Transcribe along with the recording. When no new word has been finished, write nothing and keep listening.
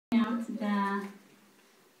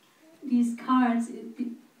these cards,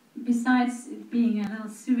 besides it being a little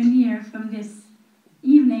souvenir from this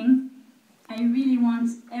evening, I really want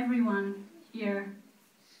everyone here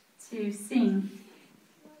to sing.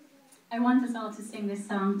 I want us all to sing this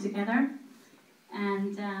song together.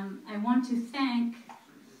 And I want to thank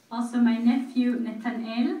also my nephew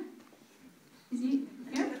Nathanael. Is he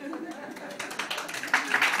here?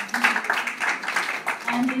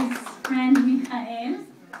 And his friend Michael,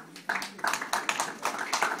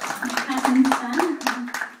 his cousin's son,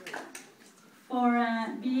 for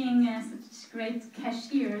being such great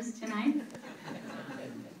cashiers tonight.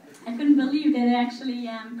 I couldn't believe they actually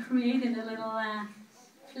created a little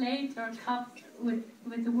plate or cup with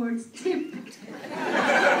the words tip.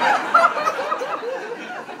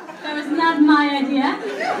 That was not my idea.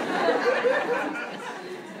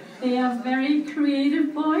 They are very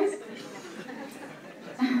creative boys.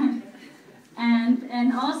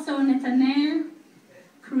 And also Nathanael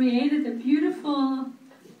created the beautiful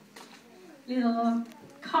little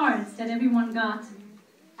cards that everyone got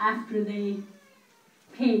after they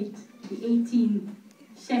paid the 18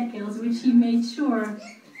 shekels, which he made sure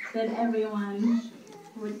that everyone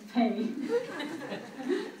would pay.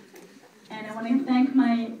 And I want to thank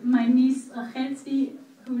my niece Rachelzi,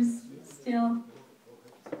 who's still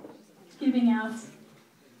giving out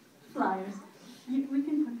flyers. We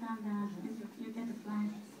can put down that, you get the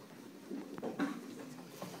flyers.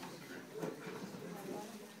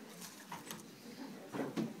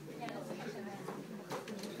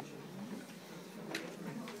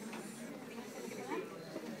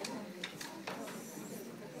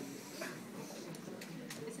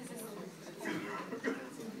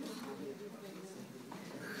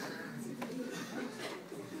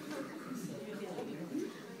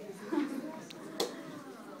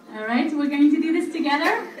 All right, we're going to do this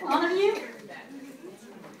together, all of you.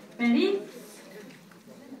 Ready?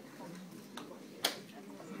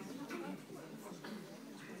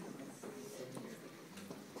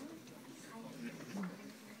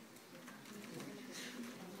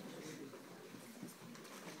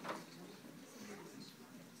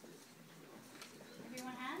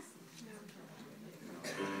 Everyone has?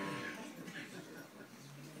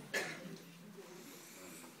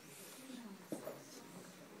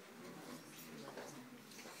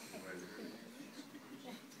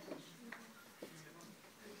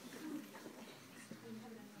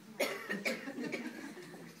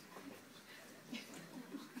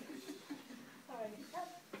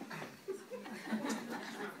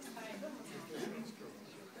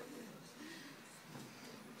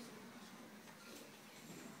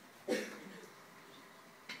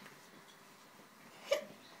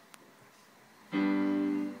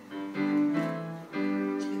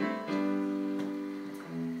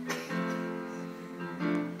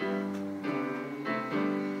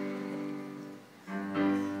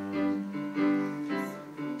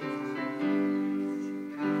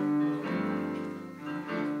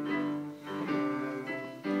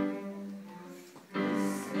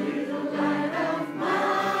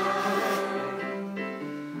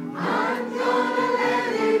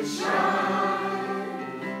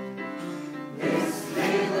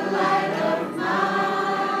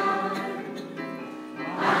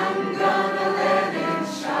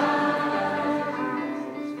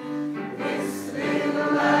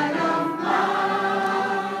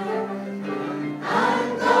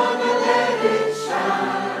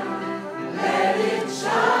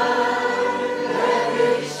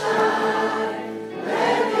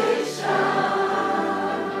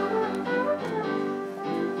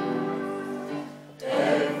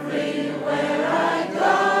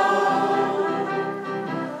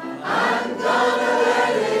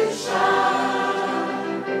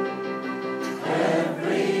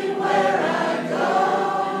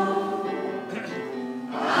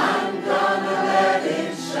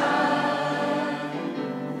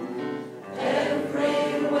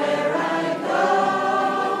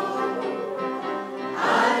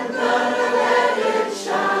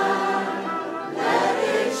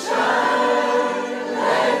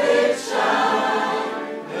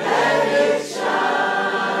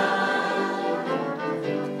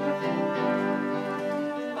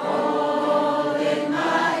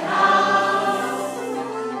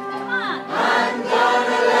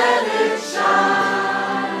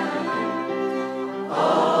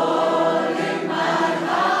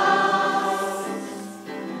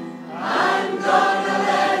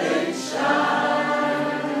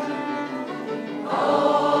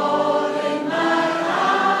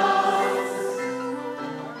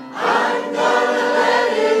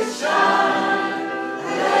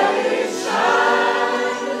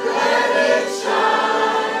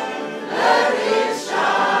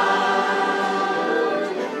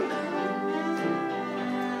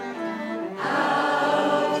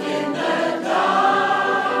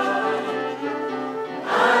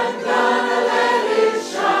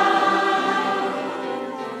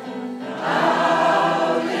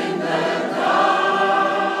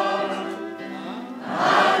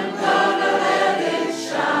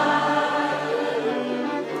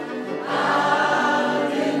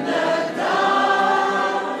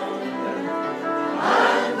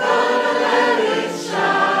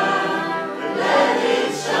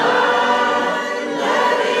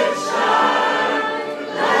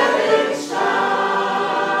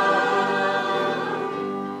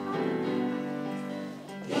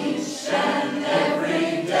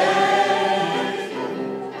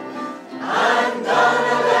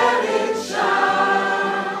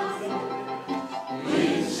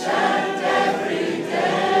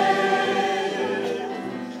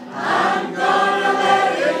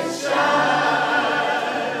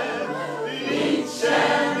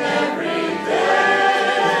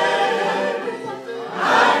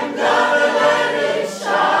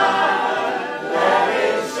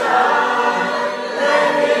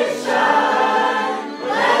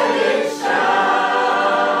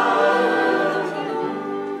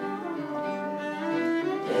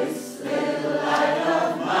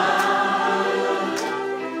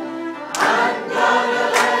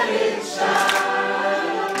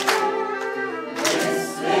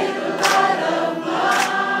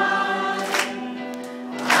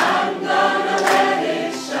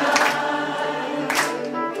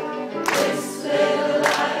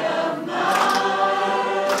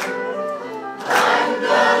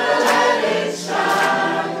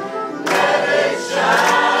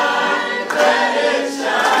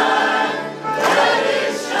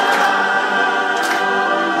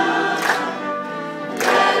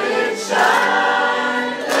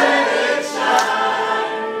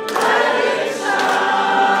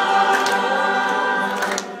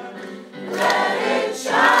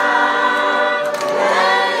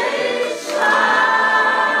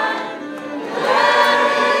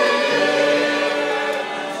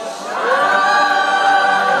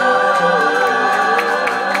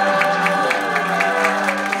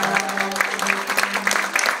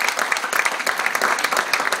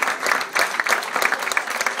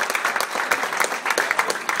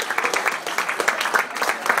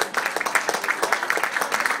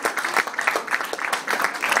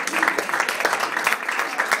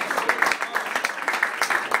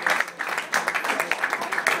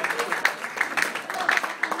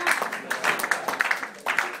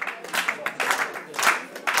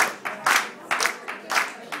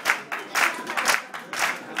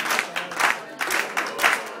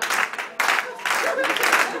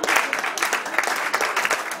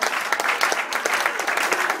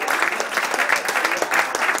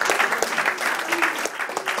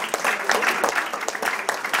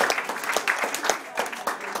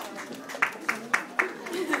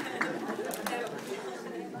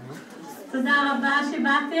 תודה רבה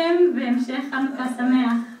שבאתם, והמשך חנוכה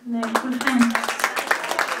שמח לכולכם.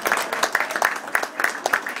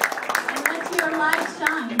 And let your light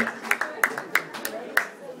shine.